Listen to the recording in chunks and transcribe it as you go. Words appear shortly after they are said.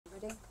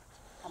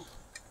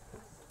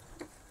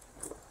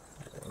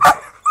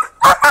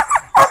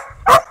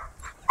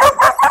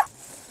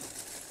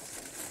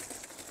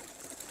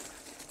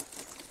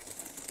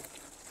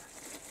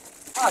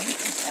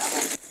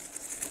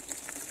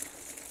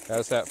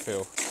that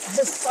feel?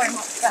 Just so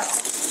much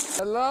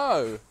better.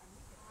 Hello.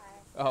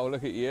 Oh,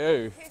 look at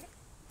you.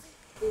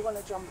 We want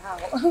to jump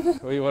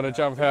out. We want to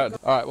jump out.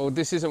 All right, well,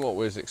 this isn't what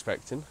we was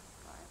expecting.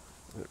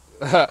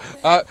 Well,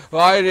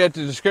 I only had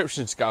the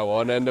descriptions go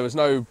on and there was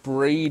no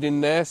breed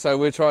in there, so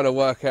we're trying to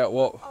work out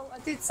what... Oh, I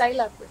did say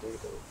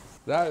Labradoodle.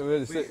 That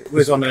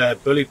was on a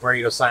bully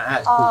breed or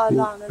something.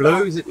 No.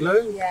 Blue, is it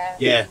blue? Yeah.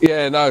 Yeah.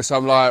 Yeah, no, so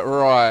I'm like,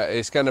 right,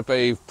 it's going to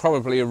be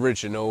probably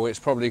original. It's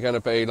probably going to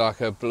be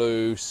like a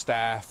blue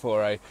staff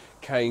or a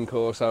cane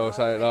corso or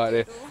something like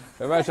this.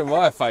 Imagine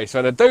my face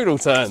when a doodle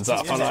turns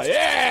up. I'm like,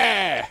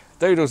 yeah!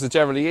 Doodles are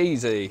generally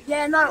easy.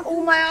 Yeah, no,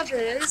 all my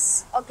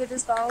others are good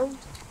as gold.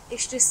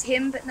 It's just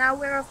him, but now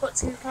where I've got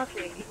 2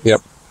 puppies,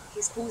 Yep.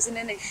 he's causing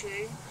an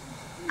issue,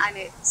 and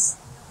it's...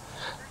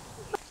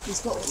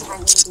 He's got his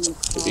hands in the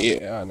car.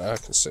 Yeah, I know, I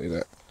can see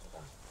that.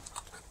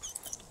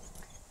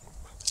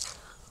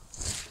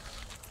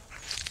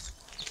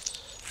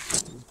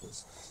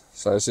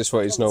 So is this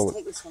what he's normal?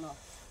 Take this one off.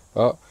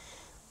 Oh,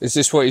 is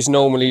this what he's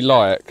normally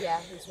like?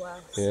 Yeah, as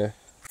well. Yeah.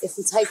 If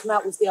we take him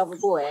out with the other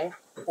boy,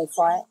 they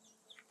fight.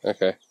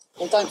 Okay.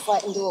 They don't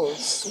fight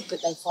indoors,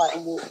 but they fight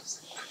on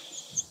walks.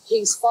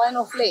 He's fine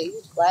off lead,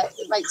 right?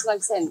 It makes no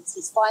sense.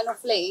 He's fine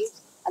off lead,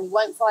 and he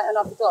won't fight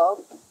another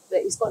dog,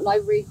 but he's got no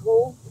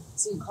recall,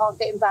 so you can't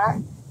get him back.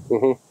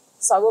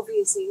 So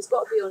obviously he's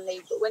got to be on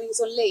lead, but when he's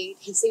on lead,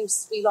 he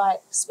seems to be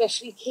like,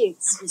 especially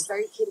kids, he's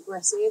very kid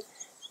aggressive,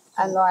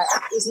 and like,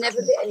 he's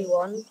never bit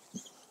anyone,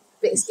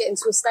 but it's getting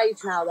to a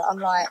stage now that I'm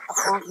like, I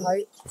can't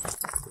cope.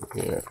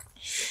 Yeah.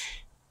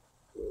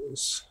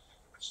 So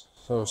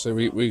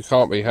obviously we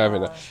can't be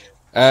having it.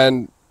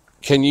 And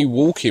can you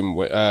walk him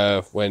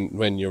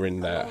when you're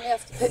in that? We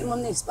have to put him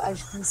on this, but as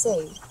you can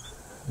see,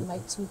 it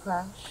makes him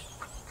crash.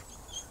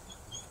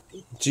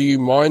 Do you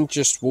mind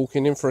just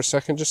walking him for a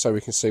second, just so we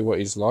can see what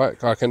he's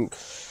like? I don't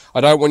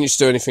want you to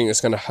do anything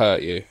that's going to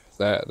hurt you.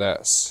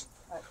 That's.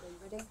 Right, are you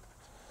ready?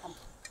 Come.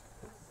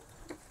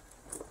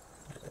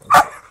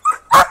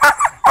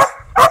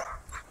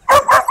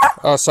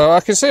 Oh, so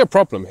I can see a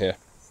problem here.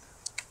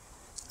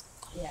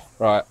 Yeah.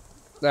 Right,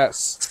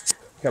 that's...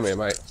 Come here,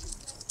 mate.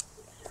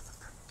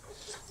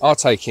 I'll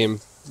take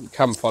him.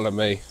 Come follow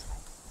me.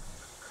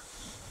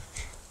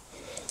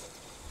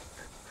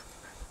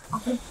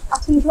 I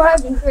can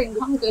drive and drink,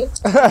 I'm good.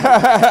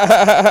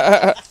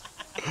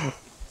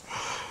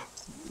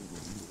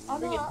 Oh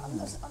no,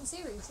 I'm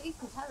serious, he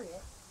can carry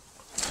it.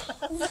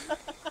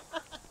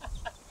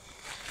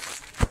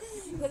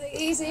 But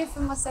it's easier for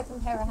my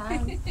second pair of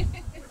hands.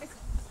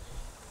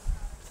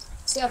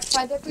 See, I've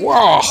tried every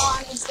line,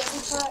 he's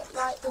getting tried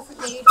like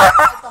differently. I've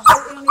tried the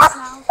whole thing on his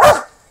mouth.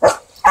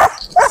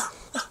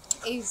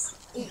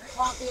 He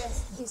can't be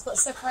he's got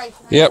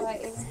separation. Yep.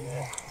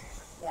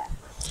 Yeah.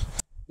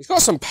 He's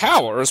got some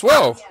power as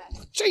well.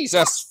 Yeah.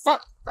 Jesus,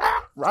 fuck.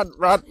 Run.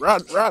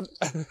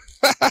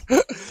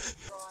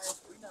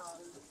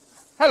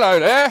 Hello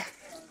there.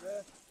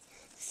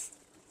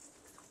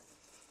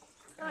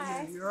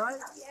 Hi. You alright?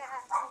 Yeah,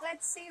 I'm glad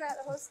to see you at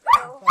the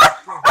hospital.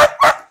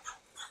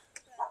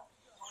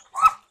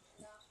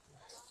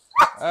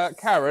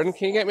 Karen,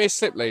 can you get me a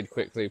slip lead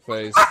quickly,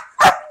 please?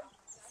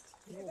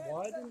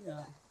 Why didn't you?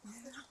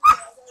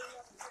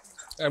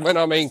 And when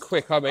I mean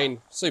quick, I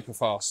mean super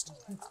fast.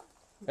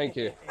 Thank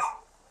you.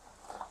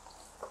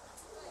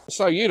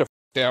 Slow you the f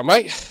down,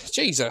 mate.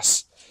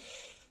 Jesus.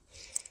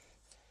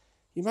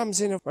 Your mum's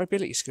in a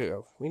mobility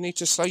scooter. We need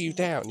to slow you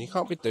down. You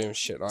can't be doing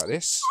shit like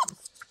this.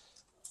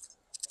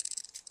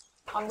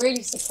 I'm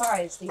really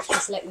surprised he's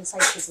just letting him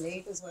take his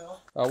lead as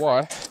well. Oh,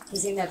 why?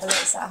 Because he never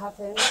lets that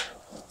happen.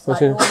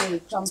 Like,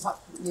 normally jump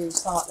up, you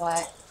start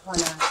like, kind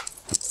of,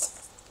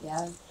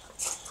 yeah.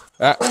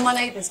 All my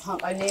neighbours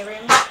can't go near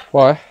him.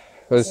 Why?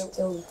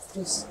 He'll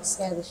just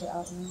scare the shit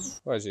out of me.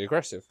 Why is he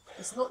aggressive?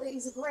 It's not that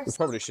he's We aggressive.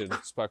 probably should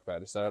have spoke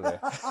about this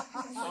earlier.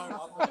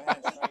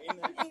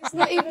 He's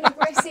not even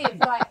aggressive,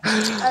 like,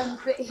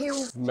 but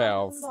he'll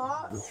Mouth.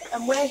 bark,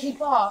 and where he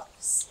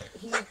barks,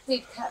 he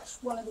did catch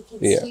one of the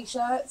kids'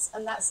 t-shirts,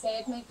 and that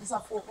scared me because I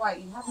thought,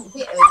 wait, you haven't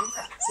bitten,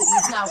 but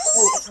you've now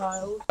caught a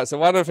child. So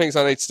one of the things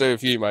I need to do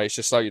with you, mate, is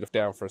just slow you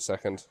down for a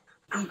second.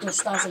 He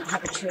just doesn't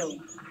have a chill.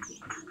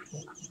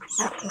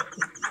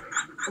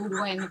 All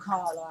the way in the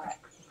car, like,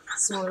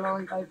 saw a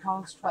lorry go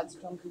past, tried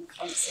to jump in the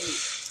front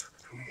seat.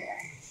 Yeah.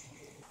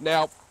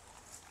 Now,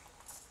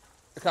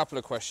 a couple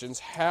of questions.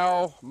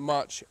 How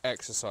much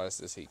exercise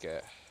does he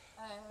get?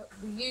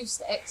 We used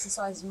to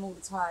exercise him all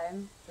the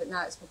time, but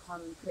now it's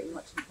become pretty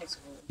much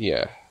impossible.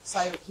 Yeah.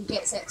 So he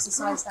gets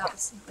exercised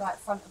out like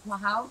front of my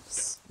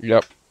house.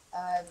 Yep.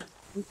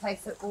 We play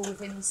football with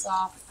him and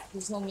stuff.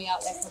 He's normally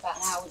out there for about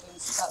an hour doing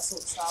that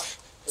sort of stuff.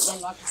 But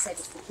then, like I said,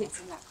 if the kids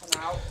in that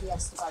come out, he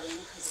has to go in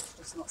because it's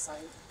just not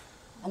safe.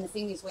 And the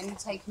thing is, when you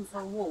take him for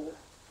a walk,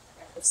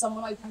 if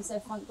someone opens their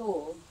front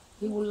door,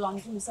 he will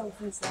lunge himself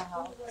into their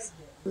house,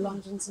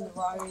 lunge into the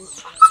road,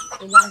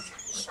 he lunge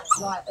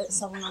like at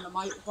someone on a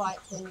motorbike,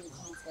 then you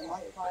come off their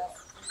motorbike.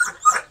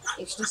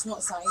 It's just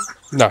not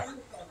safe. No.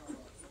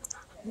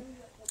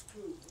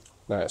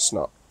 No, it's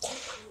not.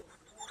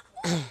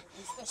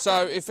 Especially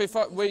So if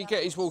we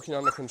get his walking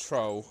under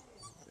control,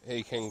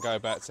 he can go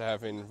back to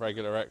having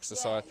regular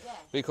exercise,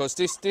 because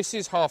this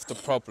is half the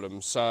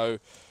problem. So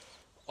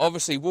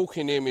obviously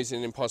walking him is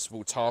an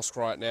impossible task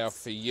right now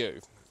for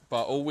you,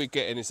 but all we're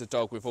getting is a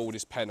dog with all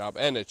this pent-up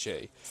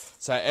energy.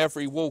 So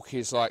every walk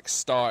is like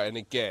starting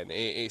again.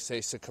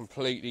 It's a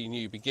completely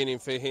new beginning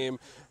for him,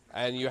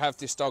 and you have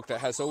this dog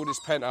that has all this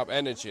pent-up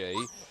energy,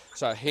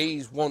 so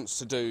he wants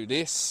to do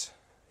this.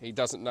 He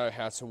doesn't know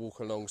how to walk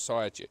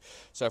alongside you.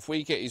 So if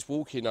we get his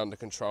walking under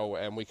control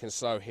and we can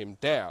slow him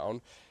down,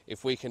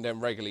 if we can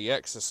then regularly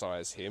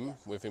exercise him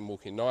with him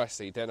walking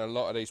nicely, then a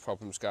lot of these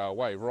problems go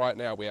away. Right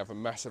now we have a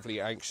massively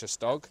anxious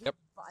dog. Yep.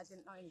 But I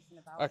didn't know anything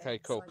about it. Okay,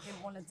 cool. So I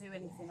didn't want to do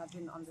anything I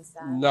didn't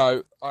understand.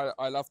 No,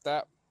 I love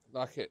that.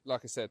 Like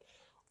I said,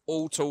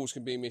 all tools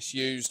can be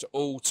misused.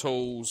 All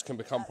tools can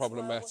become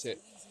problematic.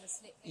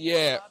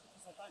 Yeah,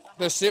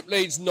 the slip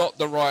lead's not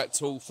the right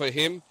tool for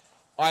him.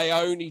 I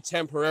only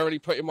temporarily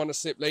put him on a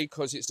slip lead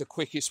because it's the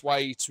quickest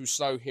way to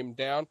slow him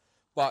down.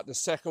 But the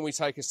second we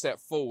take a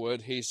step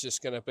forward, he's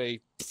just going to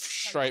be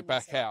straight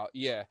back out.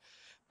 Yeah.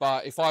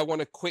 But if I want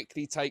to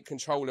quickly take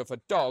control of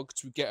a dog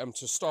to get them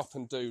to stop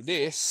and do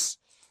this,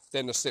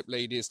 then the slip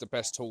lead is the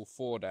best tool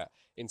for that.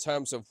 In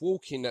terms of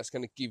walking, that's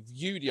going to give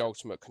you the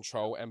ultimate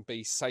control and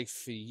be safe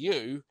for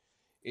you,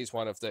 is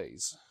one of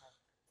these.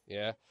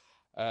 Yeah.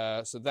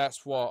 So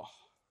that's what...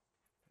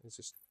 Is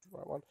this the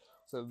right one?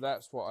 So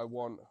that's what I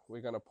want.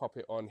 We're going to pop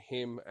it on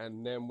him,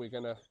 and then we're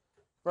going to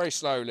very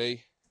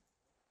slowly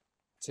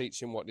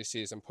teach him what this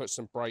is and put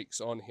some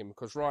brakes on him,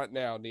 because right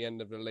now the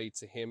end of the lead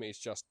to him is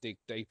just dig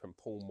deep and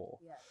pull more.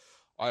 Yeah.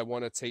 I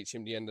want to teach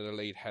him the end of the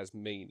lead has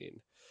meaning.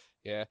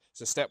 Yeah.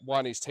 So step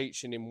one is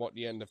teaching him what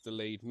the end of the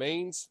lead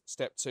means.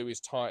 Step two is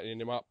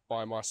tightening him up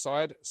by my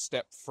side.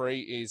 Step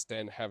three is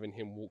then having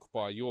him walk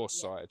by your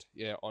side.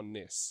 Yeah, on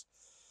this.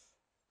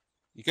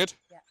 You good?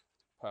 Yeah.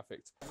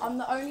 Perfect. I'm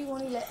the only one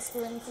who lets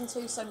do anything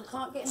too, so we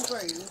can't get him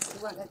groomed.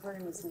 We won't let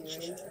groomers near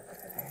him.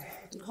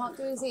 You can't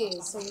do his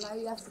ears, so you know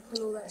you have to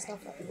pull all that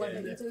stuff up. We won't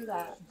let you do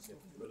that.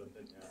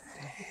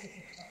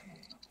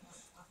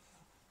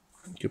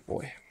 Good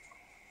boy.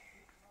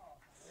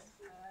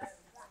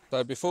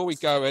 So before we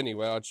go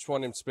anywhere, I just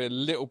want him to be a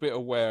little bit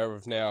aware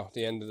of now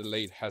the end of the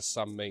lead has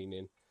some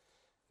meaning.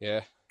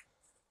 Yeah.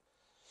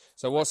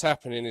 So what's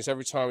happening is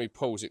every time he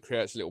pulls, it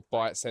creates a little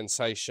bite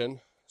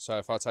sensation. So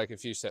if I take a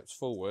few steps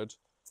forward,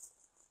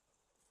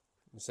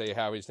 you see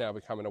how he's now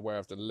becoming aware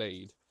of the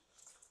lead.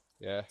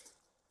 Yeah,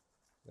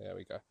 there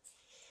we go.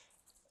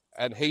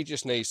 And he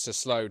just needs to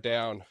slow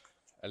down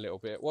a little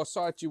bit. What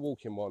side do you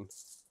walk him on?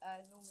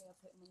 Normally I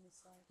put him on this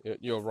side.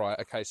 You're right.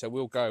 Okay, so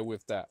we'll go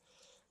with that.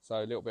 So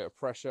a little bit of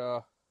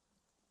pressure.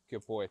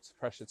 Good boy.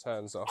 Pressure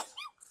turns off.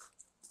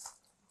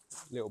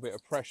 A little bit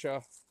of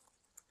pressure.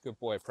 Good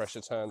boy.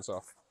 Pressure turns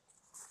off.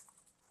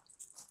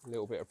 A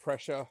little bit of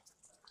pressure.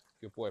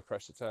 Good boy.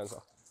 Pressure turns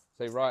off.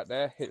 See right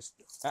there, hits.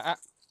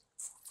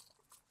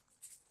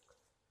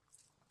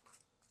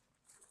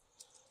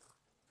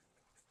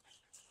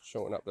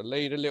 Shorten up the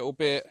lead a little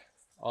bit.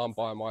 Arm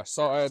by my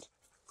side.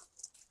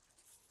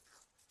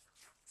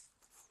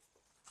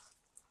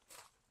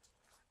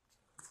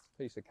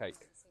 Piece of cake.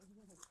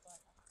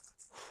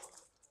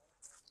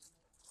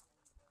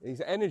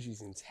 His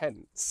energy's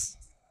intense.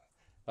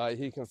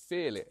 He can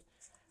feel it.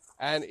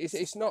 And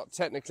it's not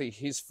technically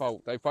his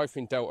fault. They've both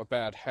been dealt a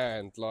bad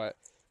hand. Like,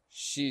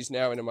 she's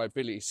now in a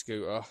mobility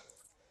scooter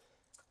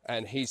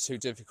and he's too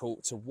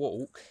difficult to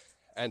walk.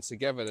 And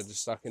together they're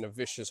just stuck in a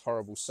vicious,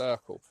 horrible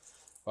circle.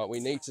 But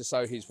we need to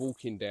slow his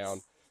walking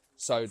down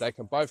so they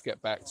can both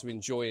get back to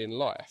enjoying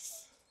life.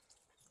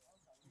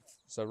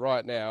 So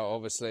right now,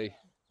 obviously,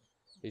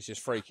 he's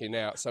just freaking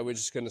out. So we're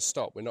just going to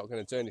stop. We're not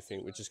going to do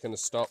anything. We're just going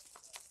to stop.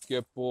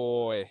 Good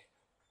boy.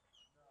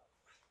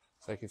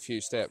 Take a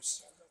few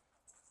steps.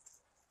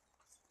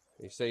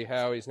 You see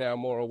how he's now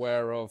more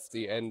aware of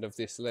the end of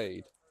this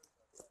lead.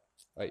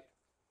 Wait.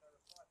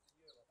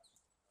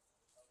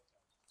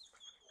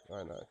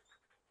 I know.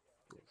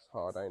 It's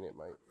hard, ain't it,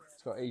 mate?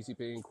 It's not easy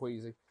being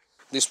queasy.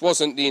 This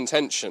wasn't the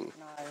intention.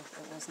 No, it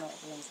was not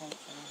the intention.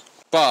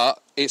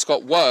 But it's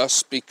got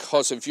worse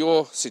because of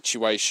your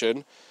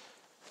situation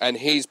and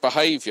his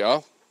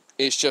behaviour.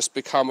 It's just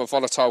become a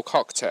volatile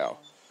cocktail.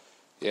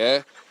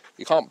 Yeah?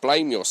 You can't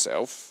blame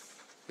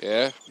yourself.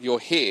 Yeah? You're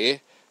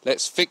here.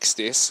 Let's fix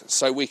this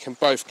so we can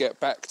both get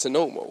back to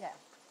normal.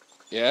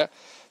 Yeah?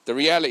 The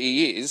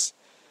reality is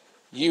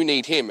you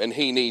need him and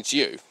he needs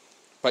you.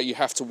 But you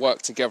have to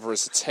work together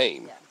as a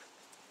team. Yeah.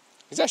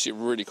 He's actually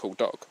a really cool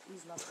dog.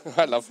 He's lovely.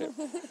 I love him.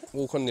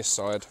 Walk on this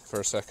side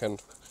for a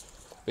second.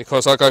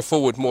 Because I go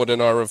forward more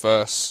than I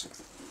reverse.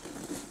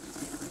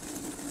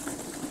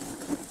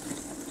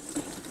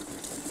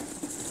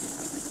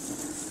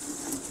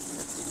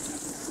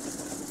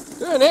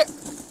 Doing it.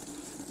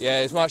 Yeah,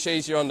 it's much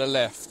easier on the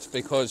left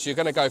because you're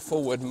going to go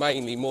forward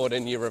mainly more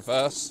than you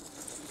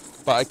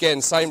reverse. But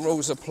again, same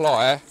rules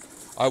apply.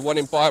 I want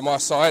him by my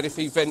side if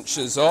he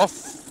ventures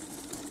off.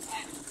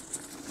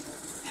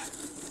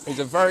 He's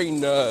a very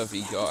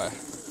nervy guy.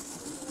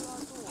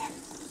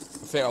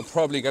 something I'm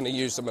probably going to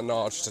use the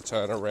Menage to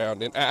turn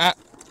around in.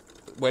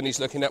 When he's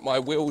looking at my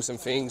wheels and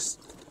things,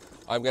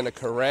 I'm going to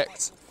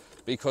correct,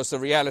 because the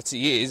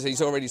reality is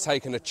he's already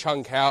taken a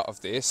chunk out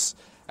of this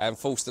and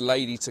forced the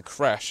lady to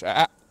crash.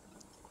 So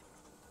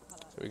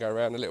we go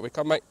around a little bit.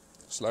 Come, mate.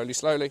 Slowly,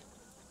 slowly.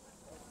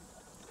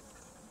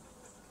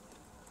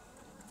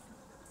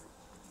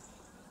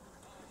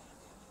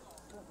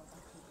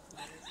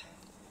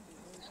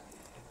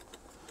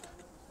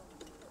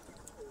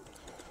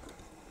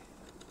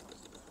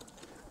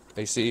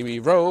 They see me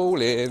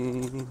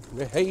rolling,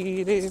 they're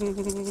hating.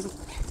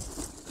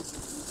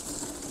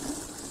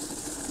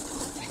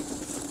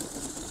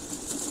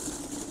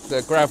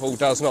 The gravel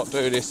does not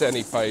do this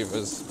any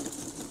favours.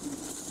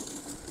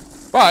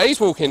 But he's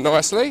walking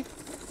nicely.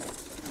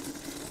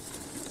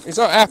 He's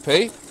not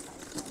happy.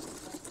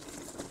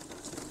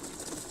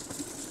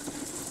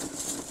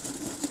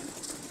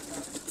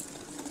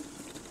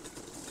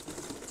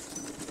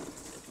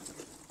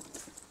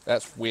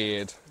 That's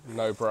weird.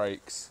 No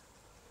brakes.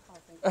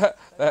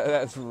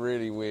 That's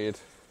really weird.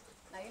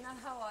 Now you know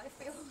how I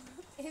feel.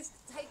 It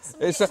takes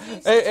some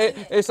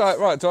It's like,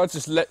 right, do I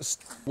just let...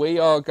 We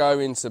are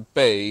going to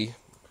be...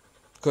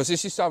 Because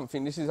this is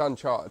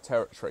uncharted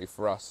territory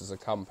for us as a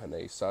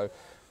company. So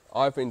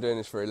I've been doing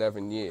this for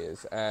 11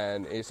 years,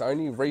 and it's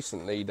only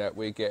recently that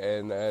we're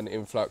getting an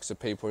influx of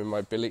people in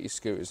mobility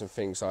scooters and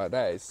things like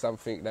that. It's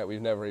something that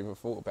we've never even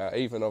thought about,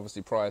 even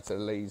obviously prior to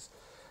Lee's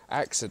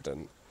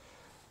accident.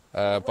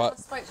 When I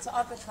spoke to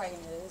other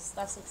trainers,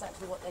 that's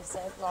exactly what they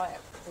said. Like,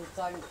 they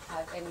don't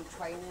have any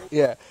training.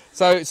 Yeah.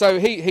 So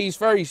he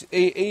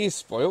is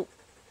spoilt,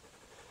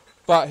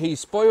 but he's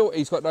spoilt.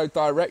 He's got no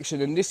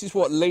direction, and this is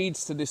what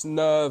leads to this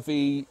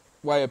nervy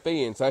way of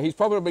being. So he's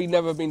probably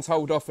never been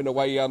told off in a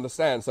way he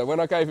understands. So when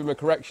I gave him a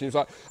correction, he was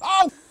like,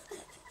 "Oh."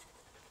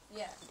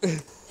 Yeah.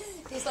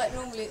 He's like,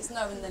 normally it's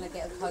no, and then I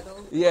get a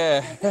cuddle.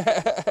 Yeah.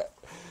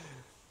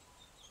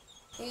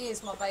 He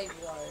is my baby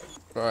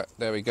though. Right,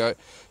 there we go.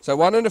 So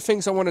one of the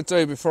things I want to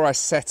do before I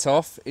set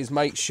off is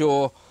make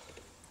sure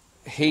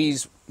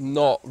he's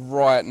not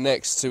right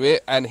next to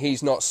it and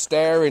he's not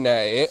staring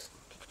at it,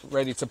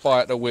 ready to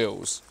bite the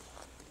wheels.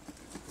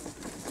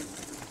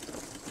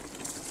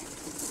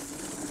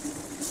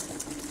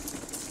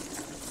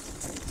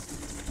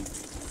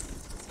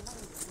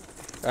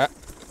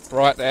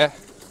 Right there,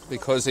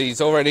 because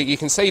he's already, you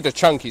can see the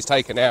chunk he's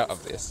taken out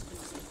of this.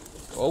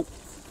 Oh,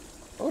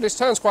 this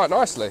turns quite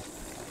nicely.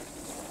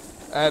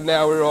 And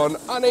now we're on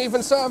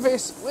uneven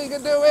surface. We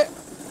can do it.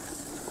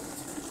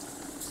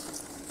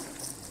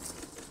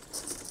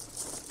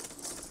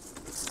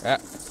 Yeah.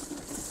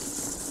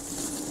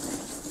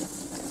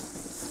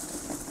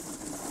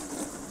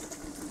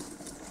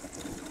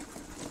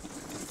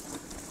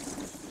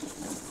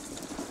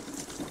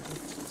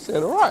 It's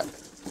doing all right.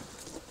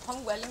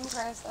 I'm well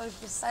impressed. I was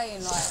just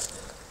saying, like,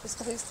 this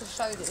goes to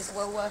show that it's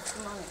well worth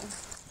the money.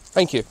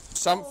 Thank you.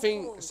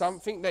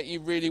 Something that you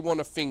really want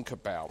to think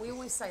about. We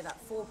always say that,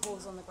 4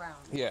 paws on the ground.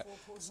 Yeah.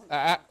 4 paws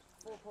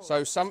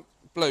on the So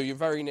Blue, you're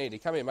very needy.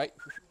 Come here, mate.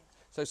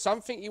 So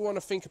something you want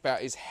to think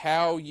about is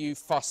how you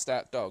fuss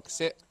that dog.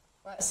 Sit.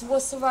 Right, so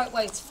what's the right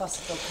way to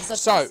fuss a dog? Because I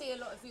So, see a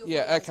lot of your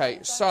yeah, videos, okay.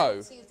 like,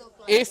 So, see a dog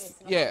like if this,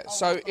 and I'm yeah, like, oh,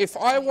 so my if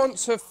God, I that's want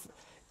to,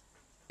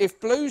 if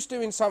Blue's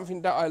doing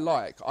something that I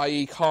like,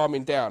 i.e.,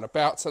 calming down,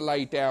 about to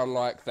lay down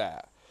like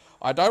that,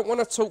 I don't want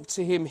to talk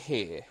to him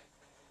here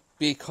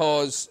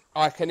because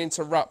I can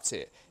interrupt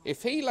it.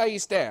 If he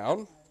lays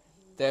down,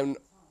 then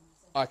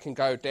I can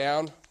go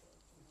down.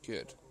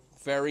 Good,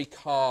 very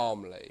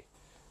calmly.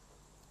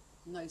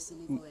 No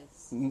silly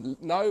voice.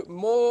 No,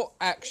 more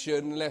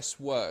action, less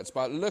words.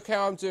 But look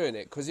how I'm doing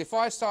it. Because if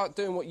I start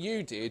doing what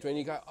you did, when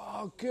you go,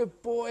 oh,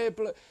 good boy,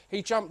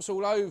 he jumps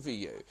all over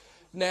you.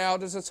 Now,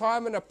 there's a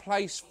time and a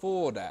place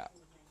for that.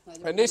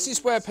 And this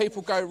is where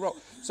people go wrong.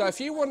 So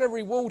if you want to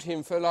reward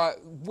him for, like,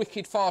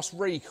 wicked fast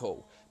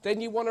recall, then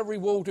you want to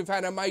reward with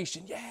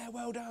animation. Yeah,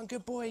 well done,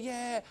 good boy,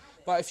 yeah.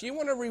 But if you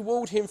want to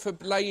reward him for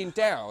laying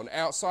down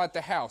outside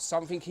the house,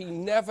 something he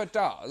never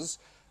does,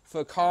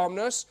 for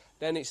calmness,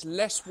 then it's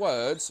less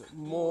words,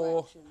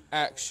 more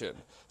action.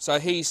 So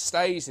he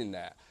stays in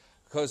that.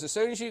 Because as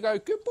soon as you go,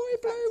 good boy,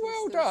 Blue,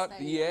 well done.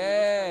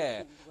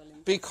 Yeah.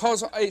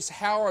 Because it's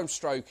how I'm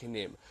stroking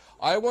him.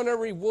 I want to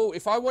reward,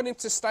 if I want him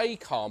to stay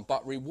calm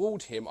but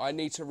reward him, I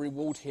need to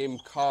reward him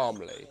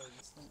calmly.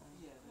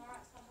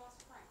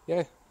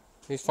 Yeah,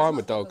 he's fine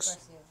with dogs.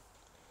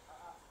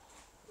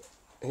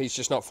 He's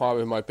just not fine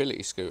with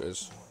mobility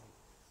scooters.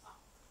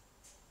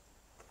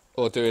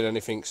 Or doing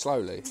anything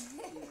slowly.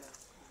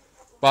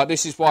 But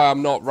this is why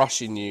I'm not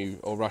rushing you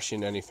or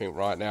rushing anything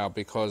right now,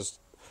 because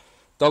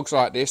dogs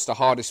like this, the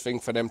hardest thing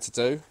for them to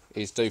do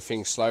is do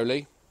things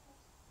slowly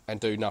and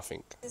do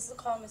nothing. This is the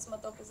calmest my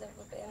dog has ever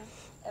been,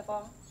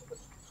 ever.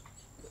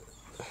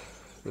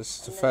 This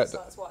is the fact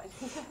that,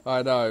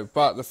 I know,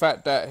 but the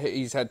fact that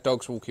he's had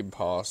dogs walking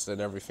past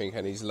and everything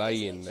and he's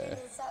laying there.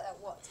 Sat there,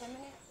 what, 10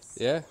 minutes?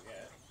 Yeah.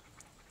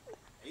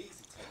 Easy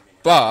 10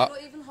 minutes. But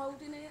Not even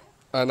holding it?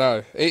 I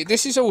know.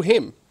 This is all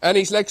him. And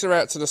his legs are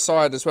out to the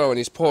side as well, and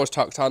his paws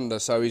tucked under,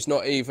 so he's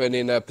not even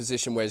in a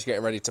position where he's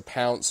getting ready to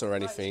pounce or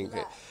anything.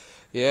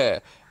 Yeah.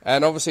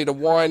 And obviously the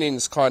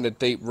whining's kind of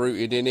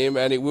deep-rooted in him,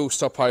 and it will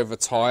stop over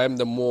time.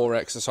 The more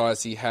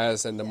exercise he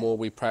has and the more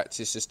we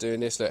practice just doing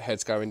this. Look,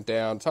 head's going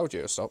down. Told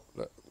you to stop.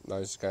 Look,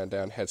 nose is going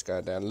down, head's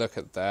going down. Look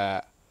at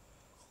that.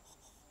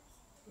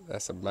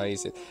 That's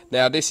amazing.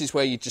 Now, this is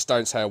where you just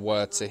don't say a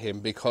word to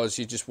him, because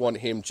you just want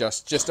him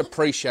just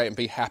appreciate and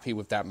be happy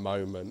with that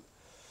moment.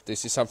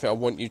 This is something I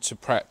want you to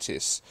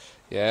practice,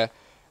 yeah?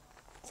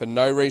 For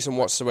no reason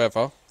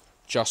whatsoever,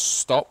 just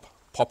stop,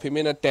 pop him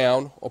in a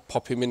down or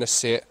pop him in a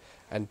sit,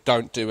 and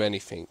don't do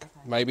anything.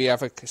 Maybe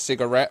have a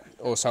cigarette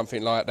or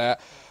something like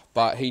that,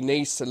 but he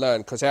needs to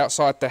learn, because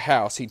outside the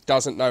house, he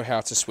doesn't know how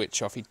to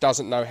switch off. He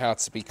doesn't know how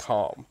to be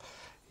calm,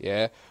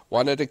 yeah?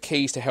 One of the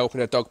keys to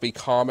helping a dog be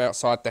calm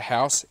outside the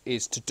house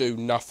is to do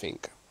nothing,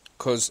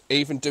 because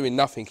even doing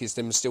nothing is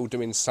them still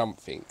doing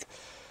something,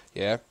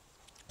 yeah?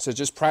 So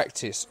just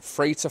practice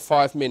 3 to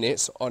 5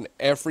 minutes on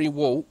every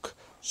walk,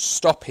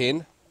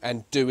 stopping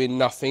and doing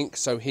nothing,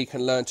 so he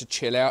can learn to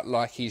chill out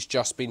like he's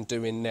just been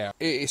doing now.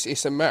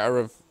 It's a matter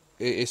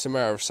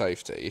of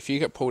safety. If you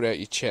get pulled out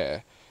your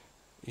chair,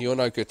 you're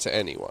no good to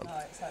anyone. No,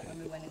 it's like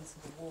when we went into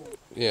the wall.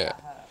 Yeah,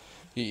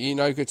 you're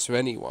no good to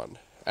anyone.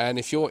 And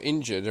if you're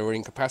injured or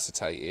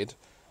incapacitated,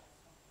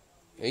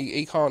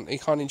 he can't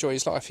enjoy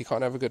his life. He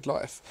can't have a good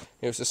life.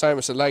 It was the same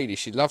as a lady.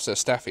 She loves her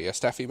staffy. Her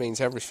staffy means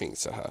everything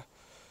to her.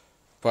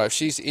 But if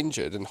she's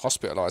injured and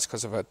hospitalised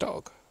because of her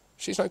dog,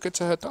 she's no good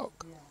to her dog.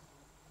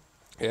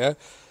 Yeah?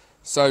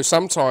 So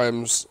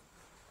sometimes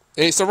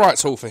it's the right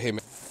tool for him.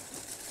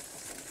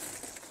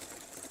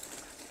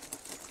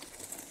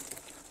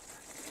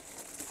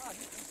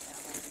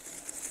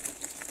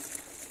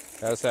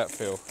 How's that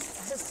feel?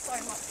 So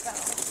much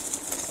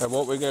better. And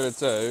what we're going to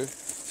do...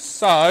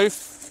 So,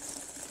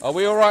 are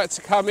we all right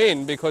to come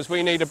in? Because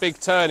we need a big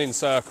turning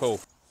circle.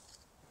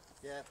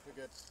 Yeah,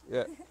 we're good.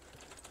 Yeah.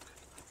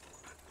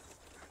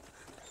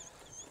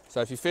 So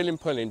if you're feeling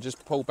pulling,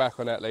 just pull back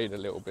on that lead a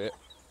little bit.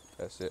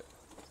 That's it.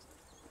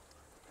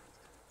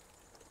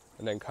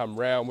 And then come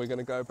round. We're going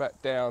to go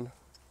back down.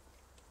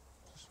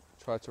 Just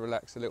try to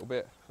relax a little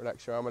bit.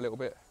 Relax your arm a little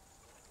bit.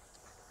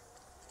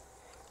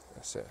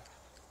 That's it.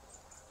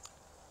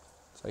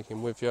 Take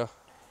him with you.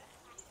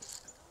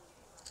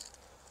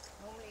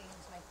 Normally you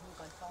just make him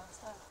go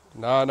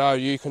faster. No,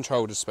 you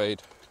control the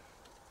speed.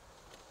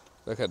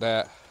 Look at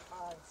that.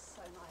 Oh, it's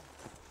so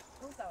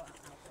nice. Also,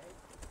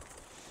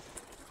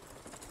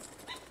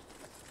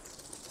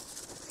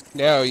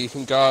 Now you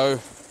can go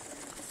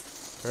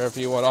wherever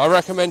you want. I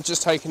recommend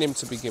just taking him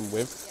to begin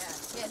with.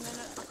 yeah, no,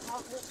 I can't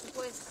walk the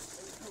boys.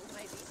 So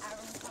maybe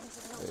Aaron comes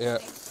and helps Yeah.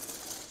 me.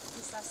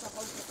 Because that's a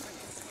whole different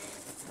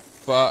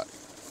experience. But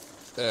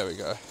there we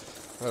go.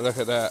 Oh, look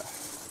at that.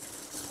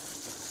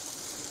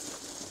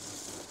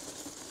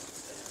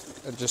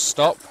 And just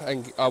stop.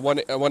 And I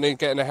want to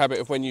get in the habit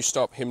of when you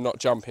stop, him not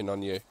jumping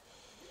on you.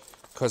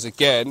 Because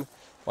again,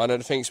 one of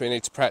the things we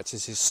need to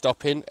practice is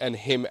stopping and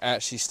him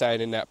actually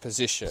staying in that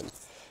position.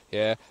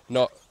 Yeah,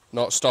 not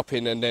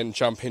stopping and then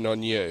jumping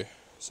on you.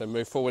 So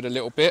move forward a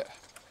little bit.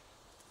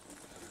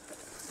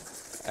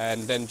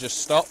 And then just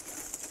stop.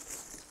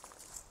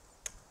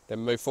 Then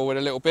move forward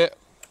a little bit.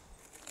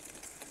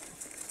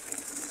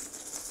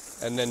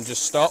 And then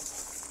just stop.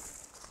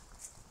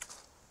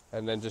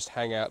 And then just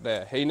hang out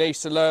there. He needs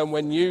to learn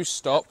when you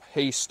stop,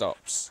 he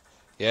stops.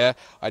 Yeah,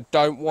 I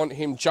don't want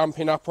him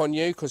jumping up on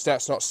you because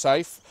that's not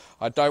safe.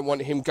 I don't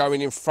want him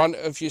going in front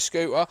of your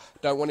scooter.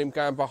 Don't want him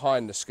going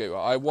behind the scooter.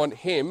 I want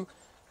him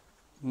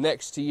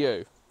next to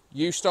you.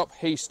 You stop,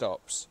 he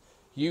stops.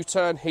 You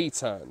turn, he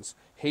turns.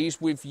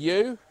 He's with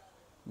you.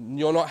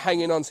 You're not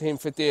hanging on to him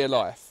for dear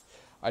life.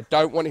 I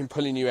don't want him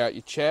pulling you out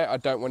your chair. I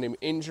don't want him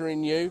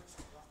injuring you.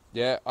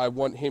 Yeah, I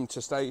want him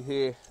to stay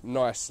here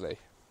nicely.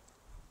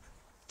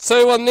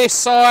 2 on this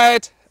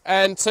side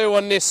and 2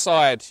 on this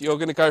side. You're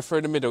going to go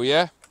through the middle,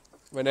 yeah?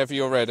 Whenever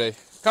you're ready.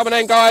 Come on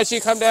then, guys.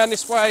 You come down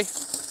this way.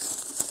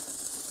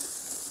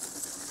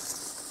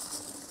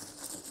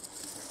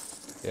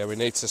 Yeah, we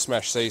need to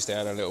smash these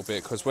down a little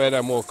bit because where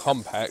they're more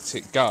compact,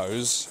 it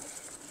goes.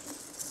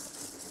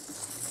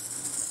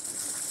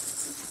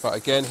 But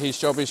again, his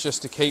job is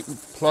just to keep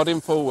plodding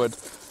forward.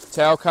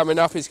 Tail coming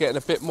up, he's getting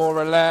a bit more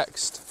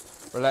relaxed.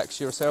 Relax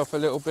yourself a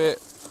little bit.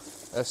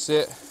 That's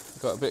it.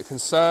 Got a bit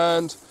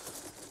concerned.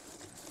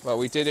 Well,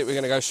 we did it. We're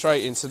going to go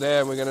straight into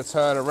there and we're going to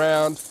turn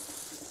around.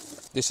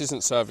 This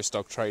isn't service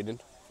dog training.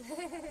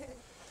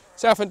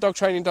 Southend Dog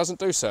Training doesn't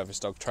do service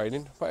dog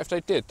training, but if they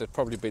did, they'd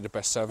probably be the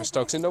best service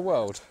dogs in the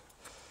world.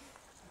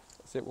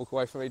 That's it. Walk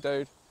away from me,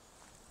 dude.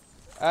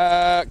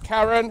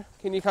 Karen,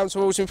 can you come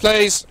towards me,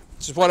 please?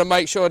 Just want to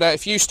make sure that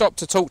if you stop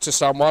to talk to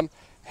someone,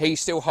 he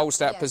still holds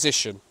that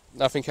position.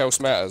 Nothing else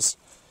matters.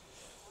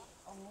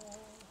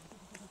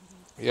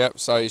 Yep,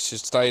 so you should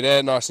stay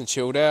there, nice and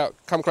chilled out.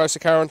 Come closer,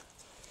 Karen.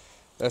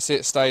 That's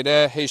it, stay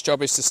there. His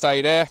job is to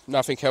stay there.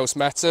 Nothing else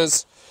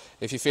matters.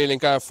 If you're feeling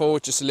going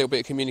forward, just a little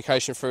bit of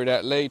communication through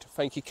that lead.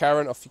 Thank you,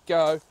 Karen. Off you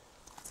go.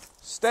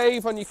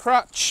 Steve, on your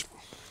crutch.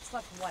 Looks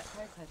like a white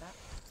cocoa,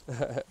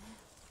 that.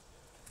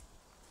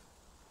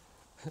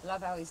 I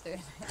love how he's doing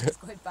it. He's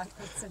going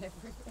backwards and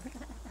everything.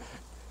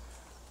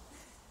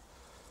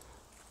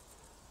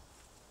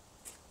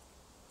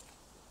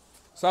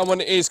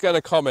 Someone is going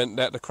to comment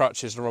that the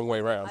crutch is the wrong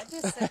way round. I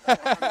just said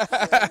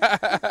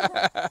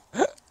that.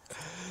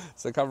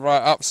 So come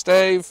right up,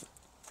 Steve.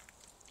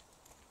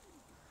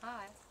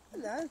 Hi.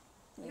 Hello.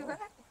 You alright?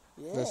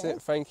 Yeah. That's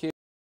it, thank you.